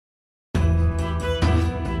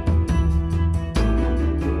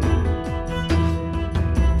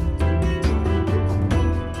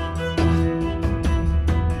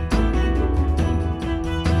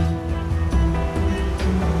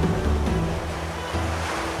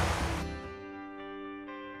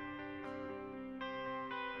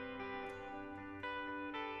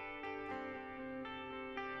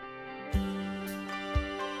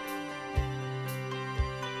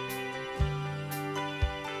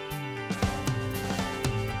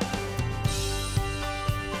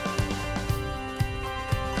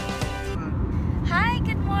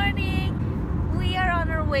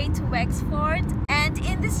way to Wexford, and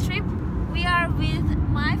in this trip we are with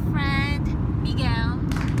my friend Miguel.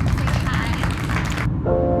 Say hi.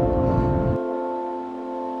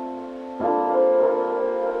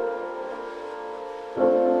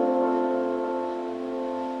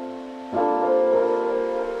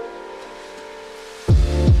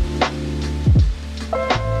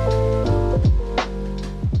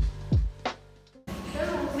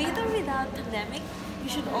 With or without pandemic, we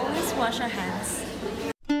should always wash our hands.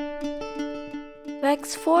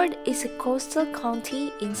 Wexford is a coastal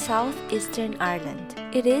county in southeastern Ireland.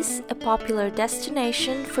 It is a popular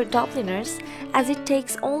destination for Dubliners as it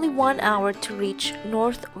takes only 1 hour to reach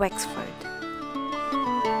North Wexford.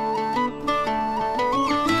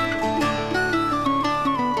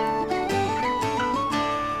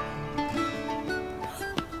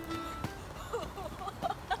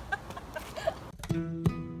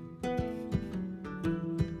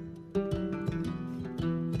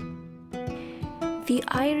 The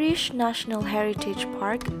Irish National Heritage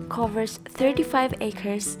Park covers 35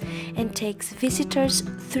 acres and takes visitors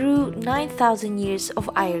through 9,000 years of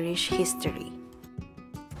Irish history.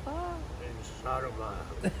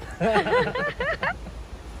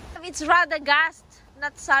 It's Radagast,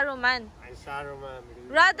 not Saruman.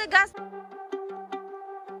 Radagast.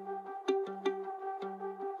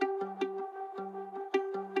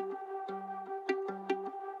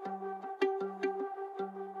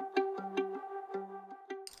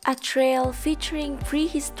 A trail featuring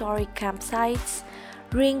prehistoric campsites,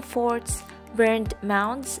 ring forts, burned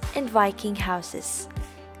mounds, and Viking houses.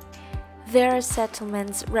 There are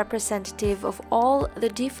settlements representative of all the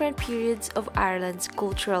different periods of Ireland's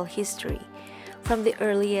cultural history, from the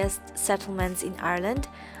earliest settlements in Ireland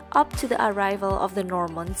up to the arrival of the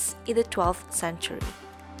Normans in the 12th century.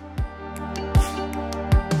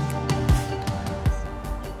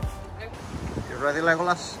 You ready,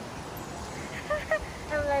 Legolas?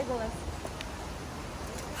 I'm Legolas.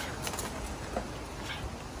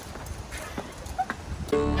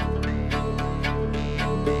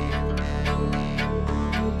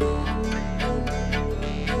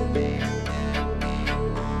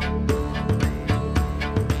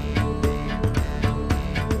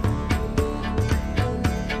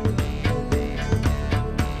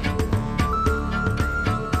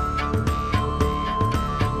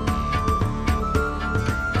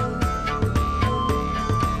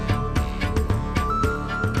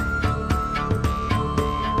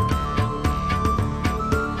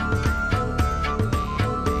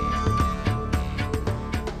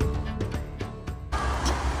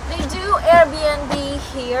 Airbnb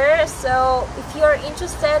here, so if you're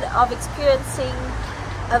interested of experiencing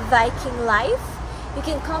a Viking life, you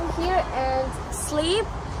can come here and sleep,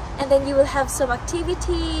 and then you will have some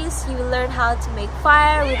activities. You will learn how to make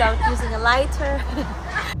fire without using a lighter.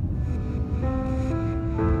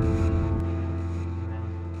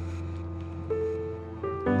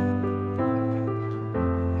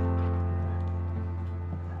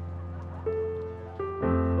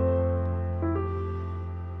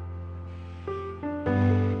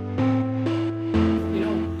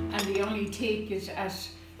 Take is at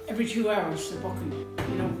every 2 hours the booking,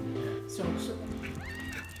 you know. So.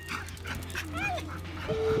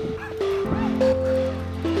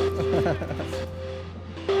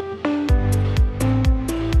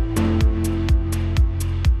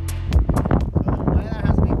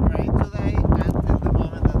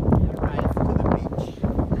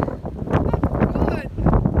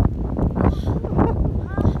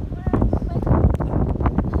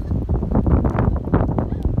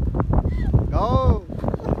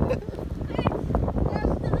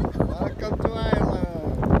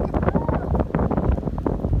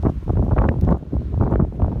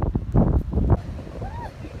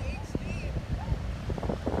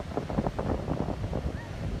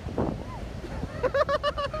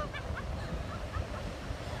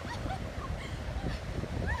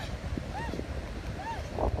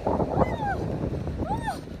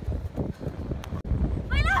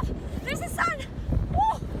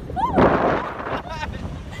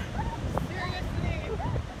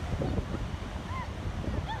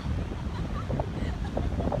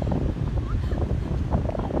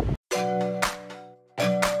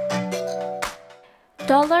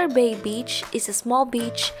 Dollar Bay Beach is a small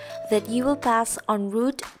beach that you will pass en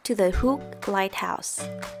route to the Hook Lighthouse.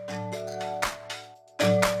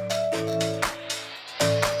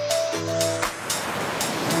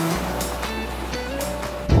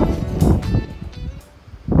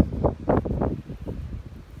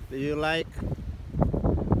 Do you like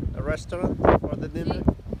a restaurant for the dinner?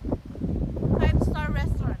 5-star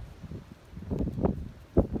restaurant.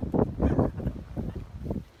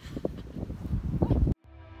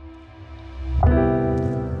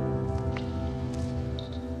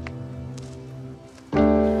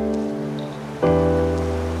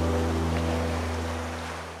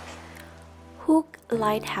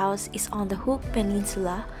 lighthouse is on the Hook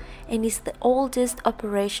Peninsula and is the oldest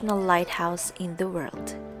operational lighthouse in the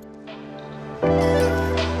world.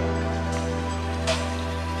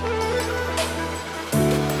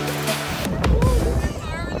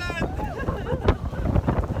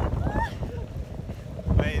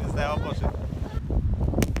 Wait, it's the opposite.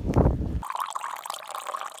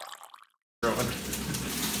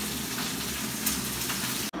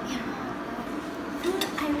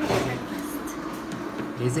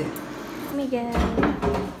 Is it? Miguel.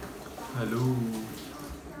 Hello.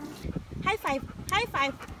 High five! High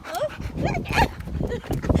five! Oh.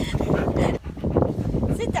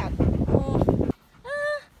 Sit down. Oh.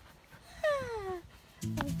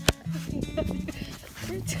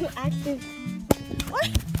 You're too active. What?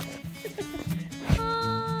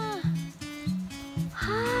 Hi.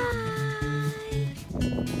 Hi!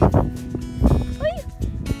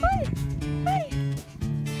 Hi! Hi!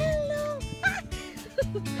 Hello!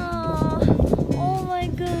 Oh my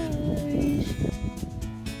gosh.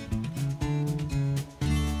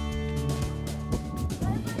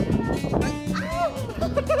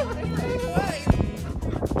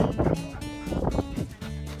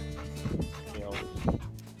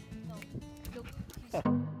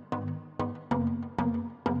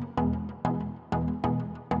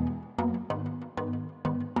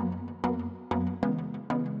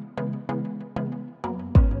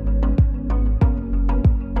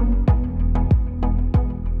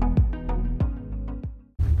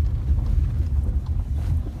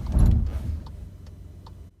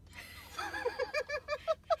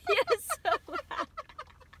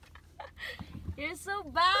 You're so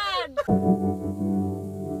bad!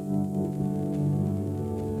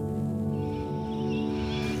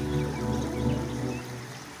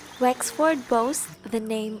 Wexford boasts the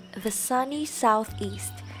name the sunny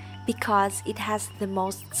southeast because it has the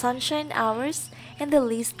most sunshine hours and the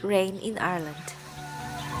least rain in Ireland.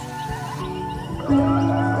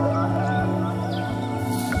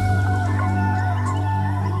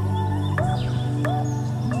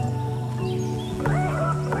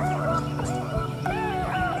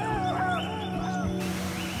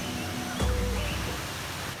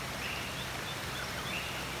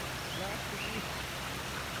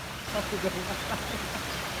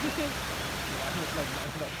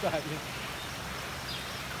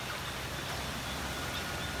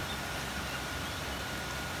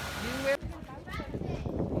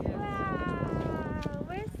 Wow,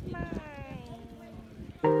 where's mine?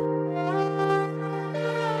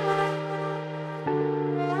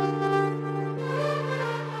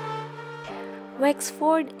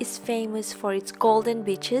 Wexford is famous for its golden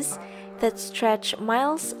beaches that stretch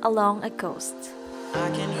miles along a coast. I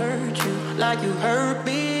can hurt you like you hurt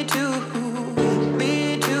me too,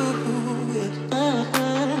 me too.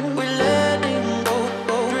 We're letting go,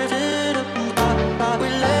 drifting apart.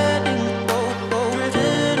 We're letting go,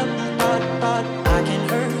 drifting apart. I can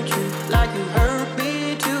hurt you like you hurt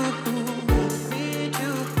me too, me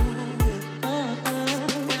too.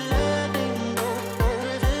 We're letting go,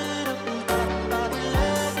 drifting apart. We're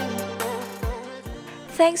letting go.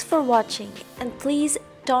 Thanks for watching, and please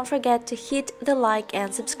don't forget to hit the like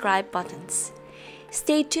and subscribe buttons.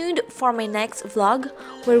 Stay tuned for my next vlog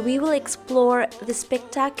where we will explore the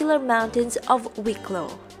spectacular mountains of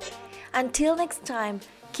Wicklow. Until next time,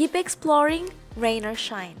 keep exploring, rain or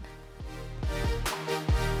shine.